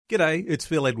G'day, it's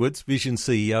Phil Edwards, Vision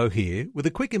CEO here, with a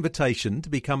quick invitation to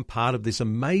become part of this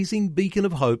amazing beacon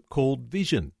of hope called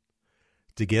Vision.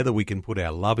 Together we can put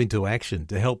our love into action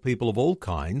to help people of all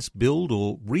kinds build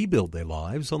or rebuild their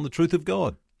lives on the truth of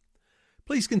God.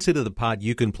 Please consider the part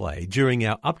you can play during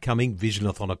our upcoming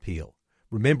Visionathon appeal,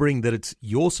 remembering that it's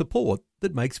your support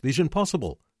that makes Vision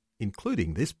possible,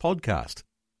 including this podcast.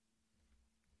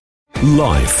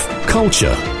 Life,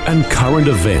 culture, and current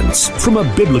events from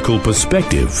a biblical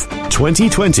perspective.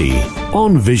 2020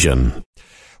 on Vision.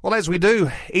 Well, as we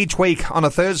do each week on a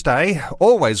Thursday,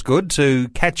 always good to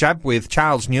catch up with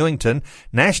Charles Newington,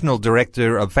 National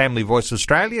Director of Family Voice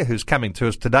Australia, who's coming to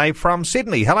us today from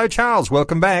Sydney. Hello, Charles.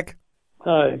 Welcome back.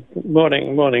 Hi.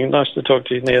 Morning. Nice to talk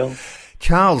to you, Neil.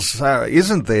 Charles,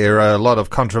 isn't there a lot of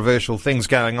controversial things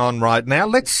going on right now?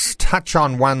 Let's touch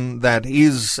on one that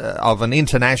is of an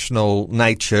international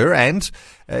nature, and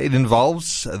it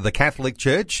involves the Catholic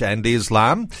Church and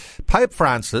Islam. Pope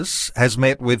Francis has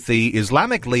met with the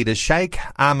Islamic leader Sheikh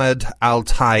Ahmed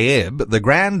Al-Tayeb, the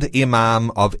Grand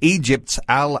Imam of Egypt's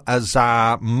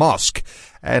Al-Azhar Mosque,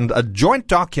 and a joint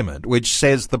document which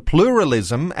says the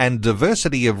pluralism and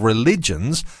diversity of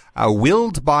religions are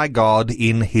willed by God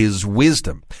in His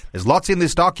wisdom. There's lots in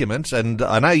this document, and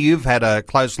I know you've had a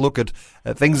close look at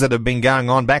things that have been going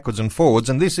on backwards and forwards,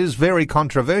 and this is very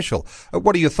controversial.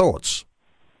 What are your thoughts?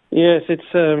 Yes, it's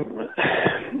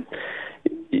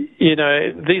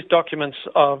these documents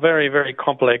are very, very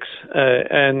complex,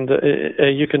 and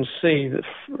you can see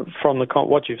from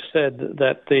what you've said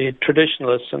that the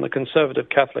traditionalists and the conservative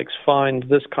Catholics find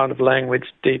this kind of language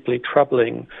deeply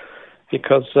troubling,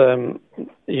 because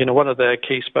one of their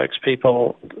key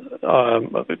spokespeople,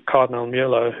 Cardinal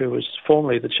Mueller, who was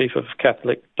formerly the chief of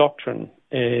Catholic doctrine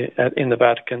in the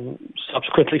Vatican,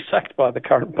 subsequently sacked by the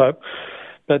current Pope.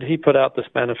 But he put out this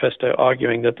manifesto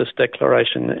arguing that this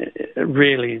declaration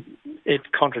it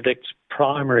contradicts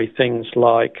primary things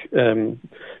like the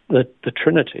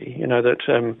Trinity.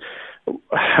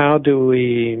 How do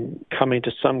we come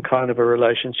into some kind of a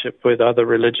relationship with other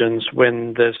religions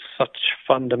when there's such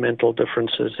fundamental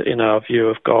differences in our view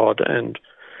of God?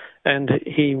 And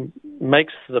he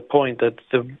makes the point that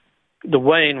the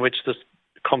way in which this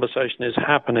conversation is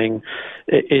happening,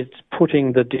 it's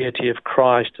putting the deity of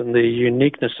Christ and the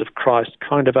uniqueness of Christ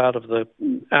kind of out of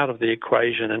the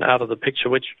equation and out of the picture,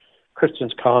 which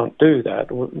Christians can't do that.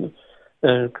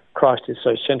 Christ is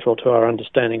so central to our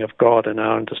understanding of God and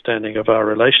our understanding of our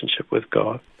relationship with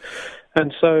God.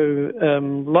 And so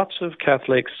lots of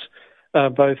Catholics,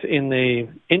 both in the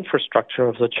infrastructure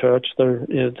of the church,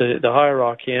 the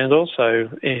hierarchy, and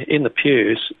also in the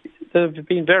pews, they've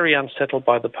been very unsettled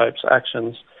by the Pope's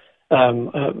actions.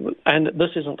 And this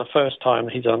isn't the first time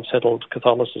he's unsettled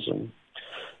Catholicism.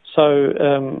 So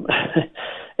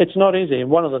it's not easy. And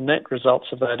one of the net results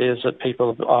of that is that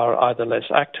people are either less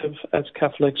active as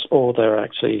Catholics, or they're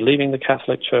actually leaving the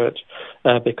Catholic Church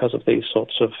because of these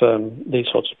sorts of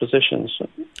positions.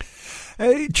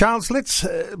 Charles, let's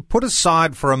put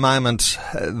aside for a moment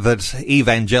that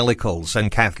evangelicals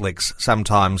and Catholics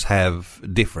sometimes have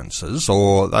differences,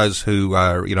 or those who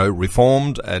are,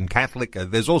 Reformed and Catholic.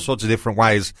 There's all sorts of different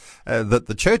ways that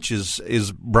the church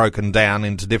is broken down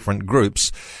into different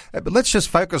groups. But let's just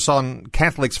focus on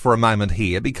Catholics for a moment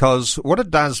here, because what it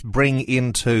does bring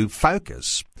into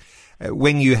focus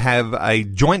when you have a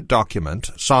joint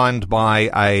document signed by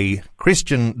a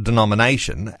Christian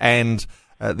denomination and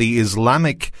the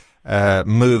Islamic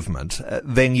movement,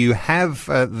 then you have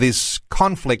this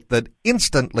conflict that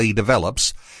instantly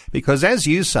develops, because, as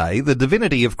you say, the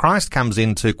divinity of Christ comes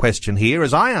into question here,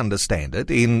 as I understand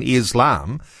it, in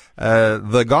Islam.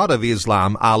 The God of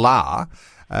Islam, Allah,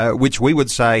 which we would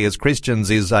say as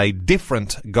Christians is a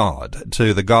different God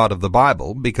to the God of the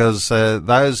Bible, because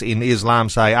those in Islam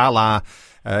say Allah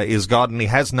is God and He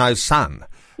has no son.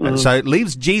 So it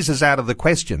leaves Jesus out of the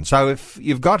question. So if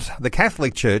you've got the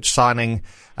Catholic Church signing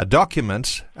a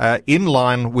document in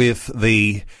line with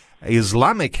the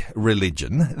Islamic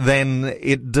religion, then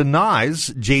it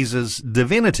denies Jesus'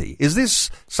 divinity. Is this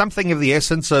something of the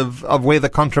essence of where the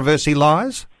controversy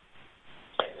lies?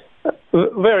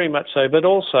 Very much so, but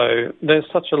also there's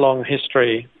such a long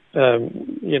history.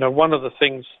 One of the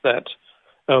things that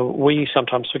we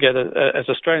sometimes forget as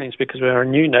Australians, because we're a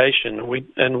new nation,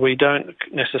 we don't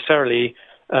necessarily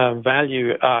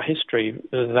value our history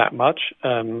that much,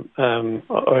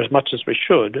 or as much as we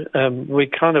should. We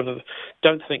kind of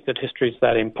don't think that history is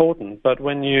that important. But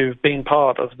when you've been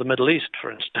part of the Middle East,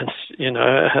 for instance,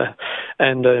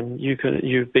 and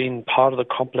you've been part of the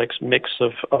complex mix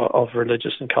of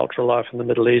religious and cultural life in the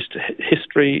Middle East,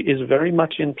 history is very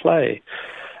much in play.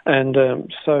 And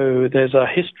so there's a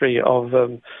history of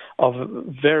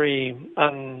very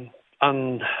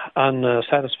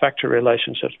unsatisfactory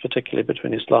relationships, particularly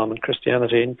between Islam and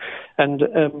Christianity. And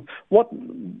one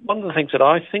of the things that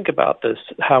I think about this,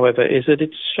 however, is that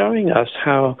it's showing us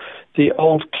how the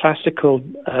old classical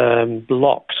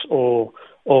blocks or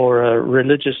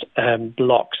religious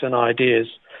blocks and ideas,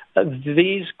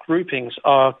 these groupings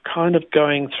are kind of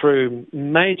going through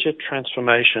major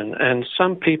transformation, and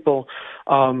some people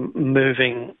are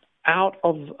moving out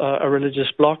of a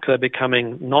religious bloc. They're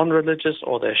becoming non-religious,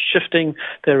 or they're shifting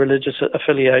their religious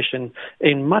affiliation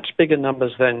in much bigger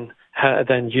numbers than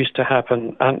used to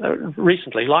happen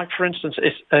recently. Like, for instance,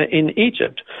 in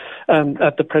Egypt,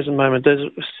 at the present moment, there's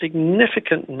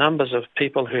significant numbers of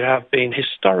people who have been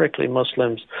historically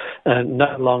Muslims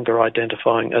no longer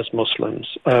identifying as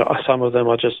Muslims. Some of them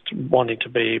are just wanting to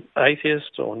be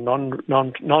atheists or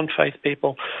non-faith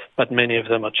people, but many of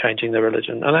them are changing their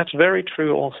religion. And that's very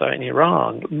true also in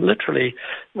Iran. Literally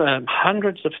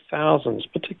hundreds of thousands,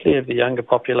 particularly of the younger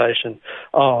population,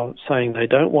 are saying they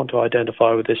don't want to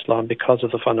identify with Islam because of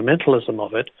the fundamentalism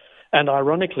of it. And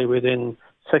ironically, within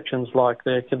sections like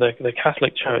the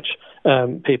Catholic Church,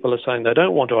 people are saying they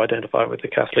don't want to identify with the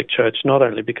Catholic Church, not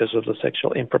only because of the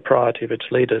sexual impropriety of its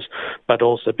leaders, but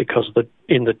also because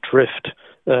in the drift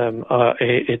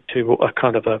to a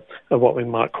kind of a what we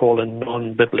might call a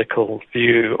non-biblical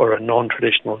view or a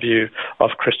non-traditional view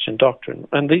of Christian doctrine.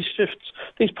 And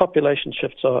these population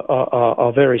shifts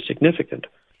are very significant.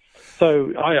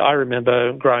 So I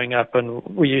remember growing up, and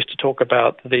we used to talk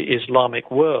about the Islamic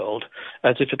world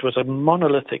as if it was a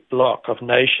monolithic block of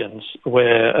nations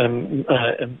where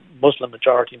Muslim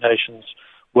majority nations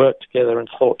worked together and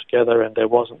thought together, and there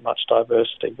wasn't much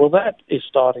diversity. Well, that is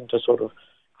starting to sort of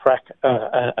crack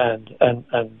and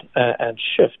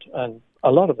shift, and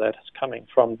a lot of that is coming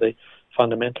from the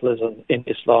fundamentalism in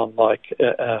Islam, like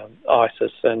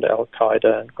ISIS and Al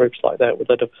Qaeda and groups like that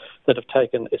that have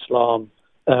taken Islam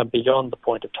beyond the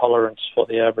point of tolerance for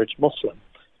the average Muslim.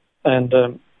 And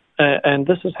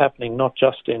this is happening not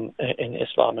just in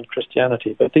Islam and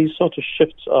Christianity, but these sort of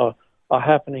shifts are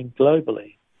happening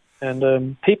globally.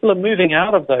 And people are moving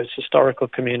out of those historical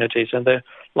communities, and they're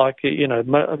like, a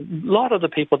lot of the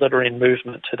people that are in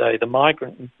movement today, the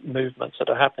migrant movements that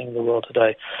are happening in the world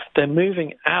today, they're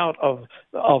moving out of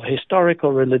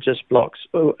historical religious blocks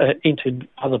into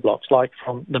other blocks, like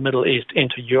from the Middle East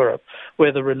into Europe,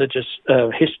 where the religious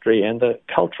history and the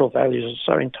cultural values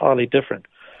are so entirely different.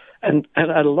 And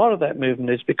a lot of that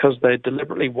movement is because they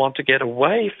deliberately want to get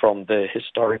away from their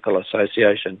historical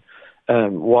association.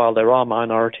 While there are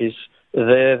minorities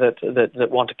there that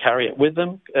want to carry it with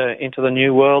them into the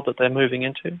new world that they're moving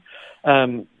into,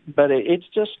 but it's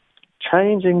just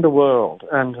changing the world.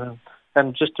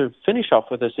 And just to finish off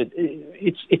with this,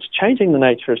 it's changing the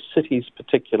nature of cities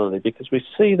particularly, because we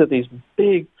see that these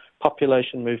big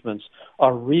population movements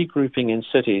are regrouping in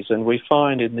cities, and we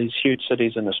find in these huge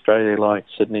cities in Australia like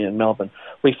Sydney and Melbourne,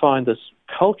 we find this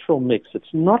cultural mix.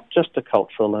 It's not just a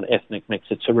cultural and ethnic mix,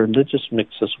 it's a religious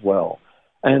mix as well.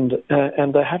 And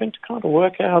they're having to kind of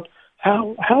work out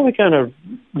how we're going to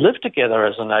live together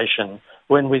as a nation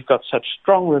when we've got such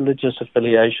strong religious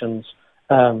affiliations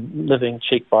living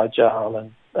cheek by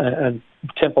jowl, and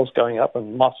temples going up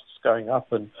and mosques going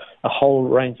up, and a whole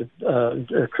range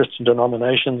of Christian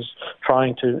denominations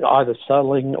trying to either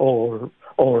selling or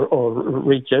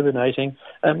rejuvenating.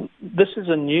 This is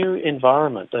a new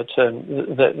environment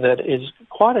that is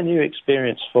quite a new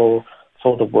experience for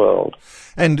the world.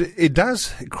 And it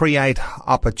does create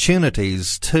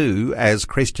opportunities too as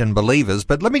Christian believers.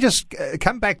 But let me just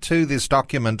come back to this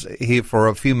document here for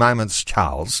a few moments,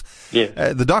 Charles.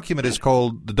 Yeah. The document is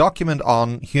called The Document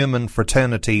on Human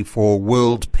Fraternity for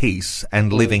World Peace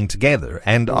and Living Together.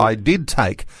 And I did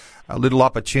take a little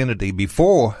opportunity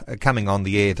before coming on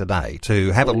the air today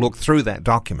to have a look through that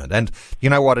document. And you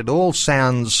know what? It all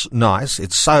sounds nice.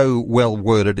 It's so well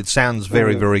worded. It sounds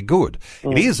very, very good.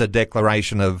 It is a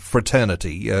declaration of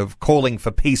fraternity, of calling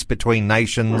for peace between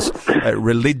nations,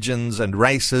 religions and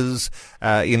races,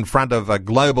 in front of a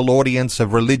global audience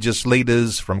of religious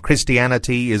leaders from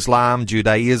Christianity, Islam,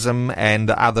 Judaism and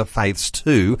other faiths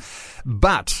too.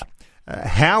 But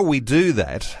how we do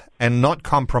that and not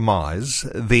compromise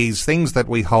these things that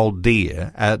we hold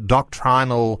dear,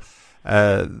 doctrinal,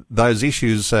 those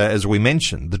issues, as we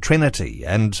mentioned, the Trinity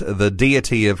and the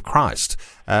deity of Christ,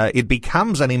 it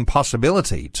becomes an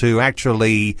impossibility to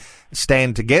actually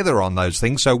stand together on those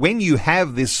things. So when you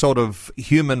have this sort of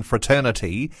human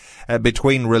fraternity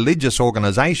between religious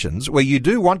organizations, where you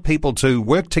do want people to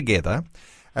work together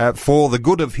for the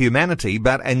good of humanity,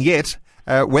 and yet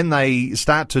when they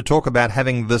start to talk about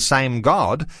having the same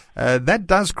God, that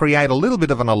does create a little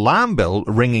bit of an alarm bell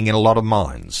ringing in a lot of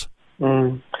minds.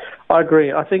 I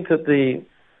agree. I think that the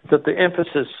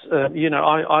emphasis,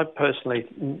 I personally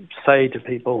say to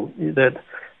people that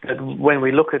when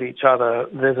we look at each other,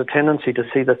 there's a tendency to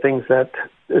see the things that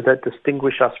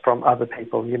distinguish us from other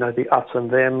people, the us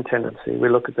and them tendency. We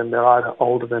look at them, they're either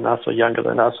older than us or younger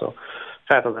than us or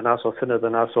fatter than us or thinner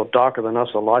than us or darker than us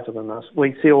or lighter than us.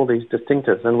 We see all these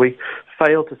distinctives and we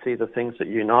fail to see the things that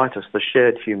unite us, the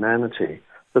shared humanity,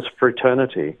 this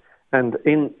fraternity. And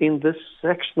in this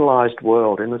sectionalized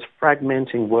world, in this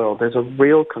fragmenting world, there's a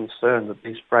real concern that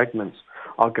these fragments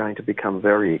are going to become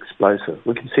very explosive.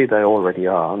 We can see they already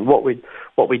are. And what we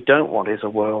don't want is a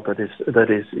world that is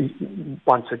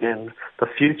once again the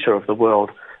future of the world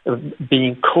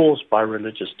being caused by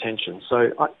religious tension.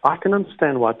 So I can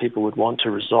understand why people would want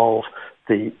to resolve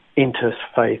the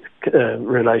interfaith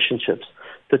relationships.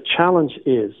 The challenge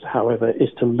is, however,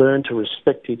 is to learn to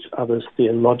respect each other's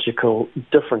theological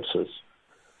differences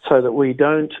so that we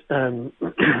don't,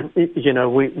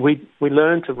 we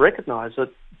learn to recognize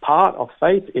that part of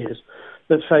faith is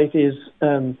that faith is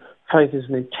an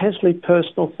intensely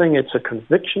personal thing. It's a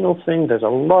convictional thing. There's a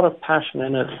lot of passion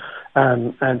in it.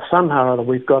 And somehow or other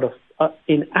we've got to,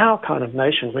 in our kind of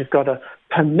nation, we've got to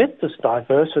permit this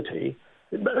diversity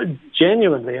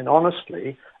genuinely and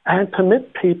honestly, and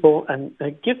permit people and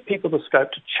give people the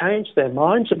scope to change their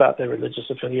minds about their religious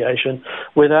affiliation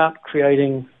without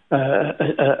creating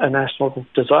a national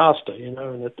disaster,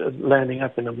 and landing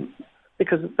up in a...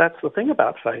 Because that's the thing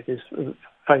about faith, is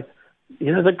faith,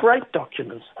 the great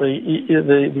documents,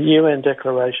 the UN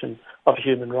Declaration of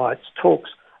Human Rights talks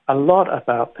a lot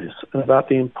about this, about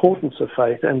the importance of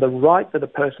faith and the right that a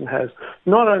person has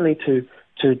not only to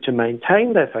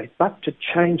maintain their faith, but to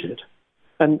change it.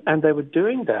 And they were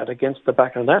doing that against the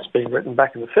background. That's being written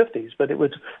back in the 50s, but it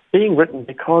was being written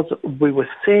because we were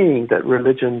seeing that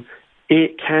religion,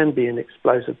 it can be an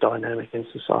explosive dynamic in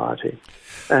society.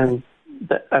 And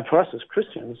for us as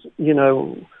Christians,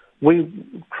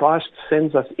 Christ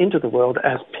sends us into the world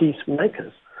as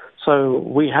peacemakers. So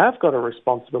we have got a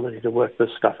responsibility to work this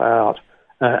stuff out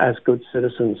as good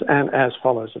citizens and as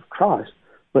followers of Christ,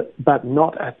 but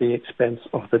not at the expense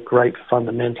of the great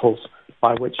fundamentals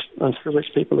by which and through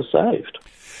which people are saved.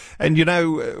 And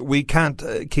we can't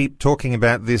keep talking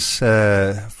about this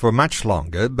for much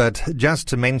longer, but just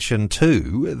to mention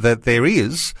too that there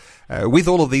is, with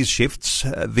all of these shifts,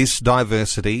 this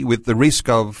diversity, with the risk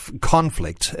of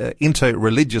conflict,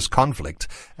 inter-religious conflict,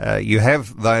 you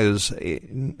have those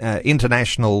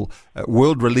international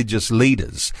world religious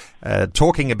leaders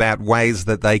talking about ways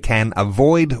that they can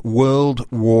avoid World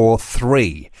War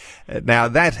III. Now,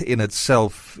 that in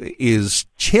itself is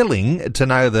chilling to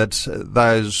know that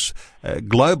those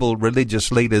global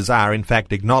religious leaders are in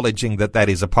fact acknowledging that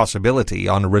is a possibility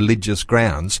on religious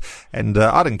grounds. And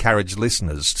I'd encourage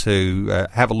listeners to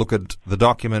have a look at the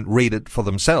document, read it for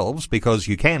themselves, because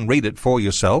you can read it for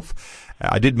yourself.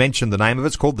 I did mention the name of it.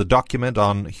 It's called The Document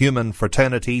on Human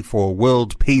Fraternity for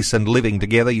World Peace and Living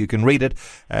Together. You can read it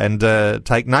and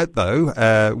take note,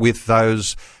 though, with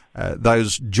those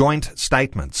joint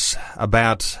statements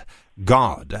about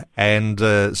God and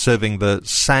serving the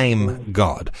same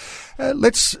God.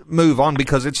 Let's move on,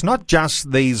 because it's not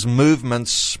just these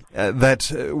movements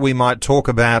that we might talk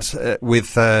about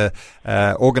with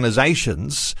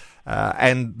organizations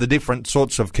and the different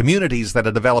sorts of communities that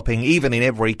are developing even in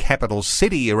every capital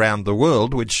city around the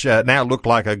world, which now look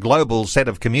like a global set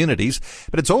of communities.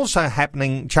 But it's also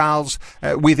happening, Charles,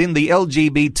 within the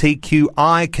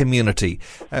LGBTQI community.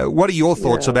 What are your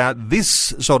thoughts about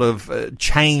this sort of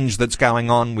change that's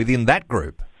going on within that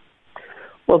group?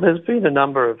 Well, there's been a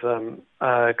number of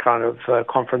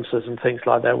conferences and things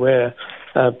like that where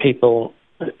people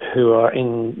who are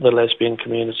in the lesbian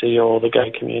community or the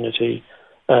gay community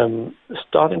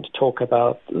starting to talk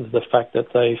about the fact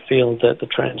that they feel that the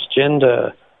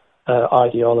transgender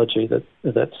ideology,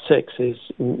 that sex is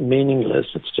meaningless,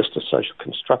 it's just a social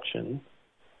construction,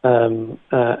 and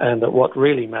that what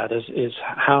really matters is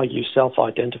how you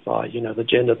self-identify, the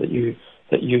gender that you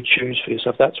choose for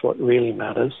yourself. That's what really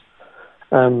matters.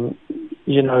 Within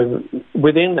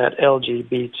that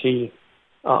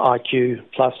LGBTIQ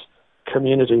plus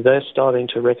community, they're starting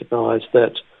to recognize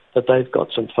that they've got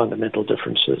some fundamental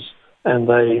differences, and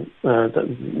the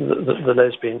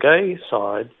lesbian gay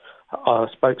side,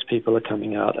 spokespeople are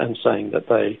coming out and saying that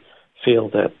they feel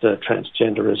that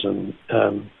transgenderism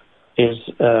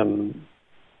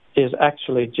is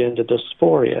actually gender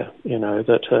dysphoria.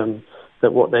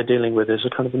 that what they're dealing with is a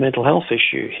kind of a mental health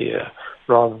issue here,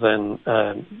 rather than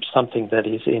something that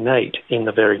is innate in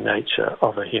the very nature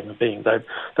of a human being.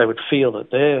 They would feel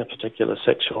that their particular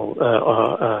sexual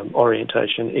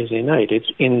orientation is innate.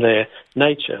 It's in their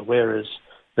nature, whereas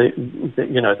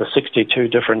the 62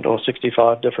 different or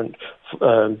 65 different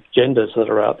genders that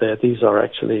are out there, these are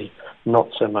actually not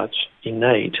so much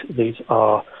innate. These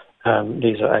are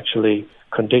actually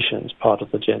conditions, part of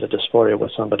the gender dysphoria,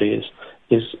 where somebody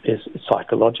is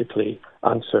psychologically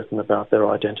uncertain about their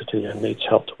identity and needs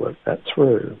help to work that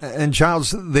through. And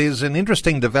Charles, there's an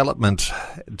interesting development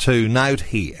to note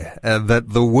here, that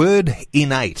the word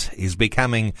innate is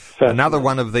becoming another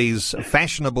one of these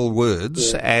fashionable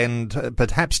words, and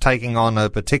perhaps taking on a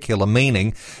particular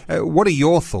meaning. What are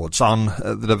your thoughts on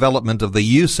the development of the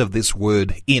use of this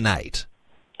word innate?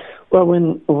 Well,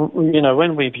 when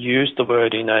we've used the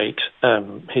word innate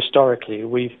historically,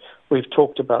 we've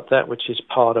talked about that which is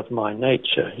part of my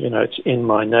nature. It's in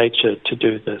my nature to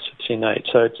do this. It's innate.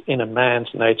 So it's in a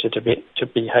man's nature to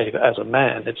behave as a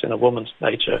man. It's in a woman's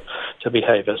nature to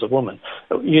behave as a woman.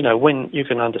 When you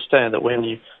can understand that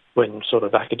when sort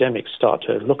of academics start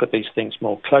to look at these things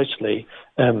more closely,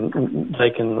 they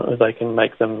can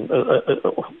make them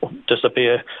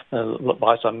disappear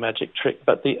by some magic trick.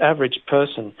 But the average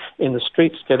person in the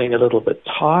street's getting a little bit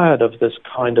tired of this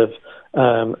kind of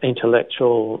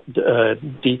intellectual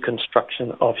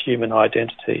deconstruction of human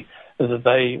identity.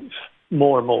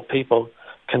 More and more people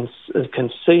can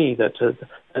see that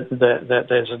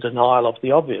there's a denial of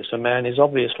the obvious. A man is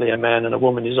obviously a man, and a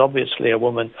woman is obviously a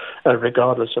woman,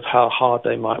 regardless of how hard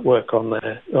they might work on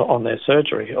their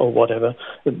surgery or whatever.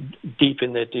 Deep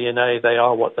in their DNA, they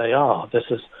are what they are. This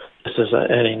is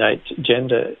an innate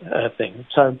gender thing.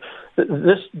 So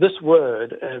this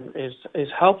word is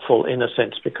helpful in a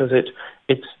sense, because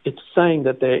it's saying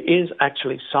that there is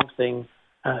actually something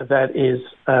that is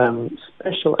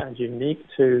special and unique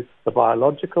to the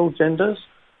biological genders,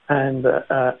 and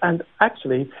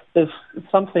actually there's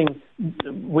something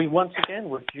we once again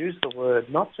would use the word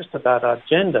not just about our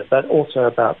gender but also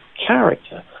about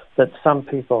character, that some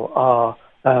people are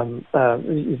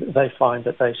they find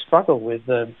that they struggle with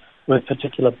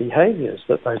particular behaviours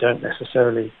that they don't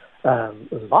necessarily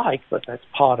like, but that's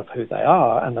part of who they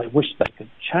are, and they wish they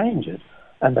could change it,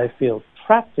 and they feel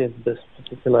trapped in this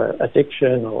particular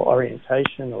addiction or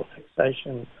orientation or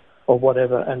fixation or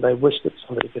whatever, and they wish that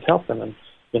somebody could help them. And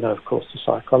of course, the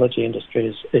psychology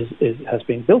industry has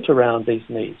been built around these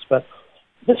needs, but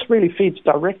this really feeds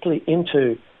directly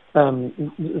into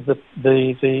the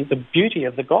beauty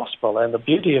of the gospel and the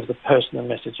beauty of the person and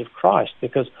message of Christ,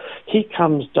 because he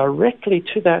comes directly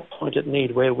to that point of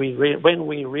need where when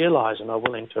we realize and are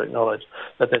willing to acknowledge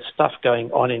that there's stuff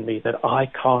going on in me that I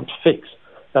can't fix,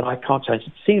 that I can't change.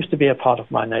 It seems to be a part of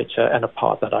my nature and a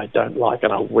part that I don't like,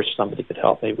 and I wish somebody could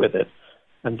help me with it.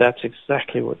 And that's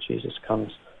exactly what Jesus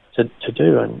comes to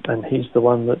do. And he's the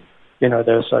one that,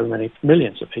 there are so many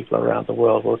millions of people around the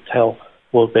world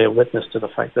will bear witness to the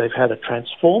fact they've had a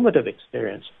transformative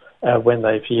experience when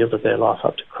they've yielded their life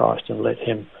up to Christ and let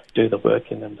him do the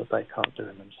work in them that they can't do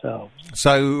in themselves.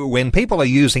 So when people are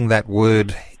using that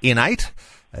word innate,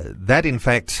 that in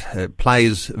fact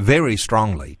plays very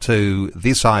strongly to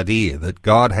this idea that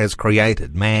God has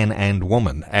created man and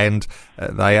woman, and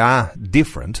they are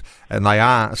different and they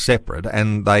are separate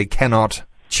and they cannot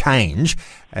change.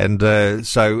 And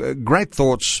so great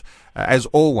thoughts as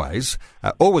always.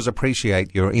 Always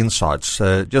appreciate your insights.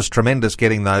 Just tremendous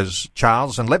getting those,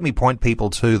 Charles. And let me point people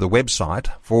to the website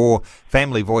for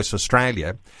Family Voice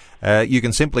Australia. You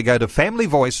can simply go to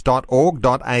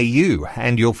familyvoice.org.au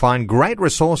and you'll find great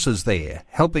resources there,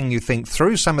 helping you think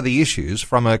through some of the issues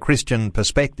from a Christian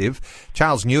perspective.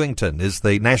 Charles Newington is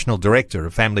the National Director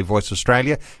of Family Voice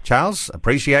Australia. Charles,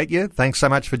 appreciate you. Thanks so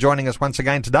much for joining us once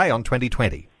again today on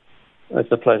 2020. It's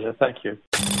a pleasure. Thank you.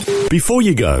 Before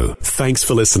you go, thanks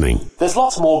for listening. There's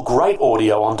lots more great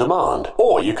audio on demand,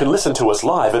 or you can listen to us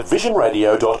live at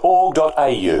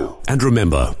visionradio.org.au. And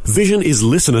remember, Vision is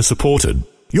listener supported.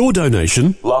 Your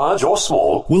donation, large or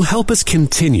small, will help us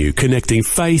continue connecting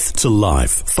faith to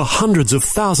life for hundreds of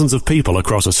thousands of people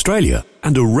across Australia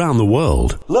and around the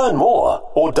world. Learn more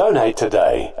or donate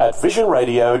today at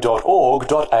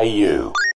visionradio.org.au.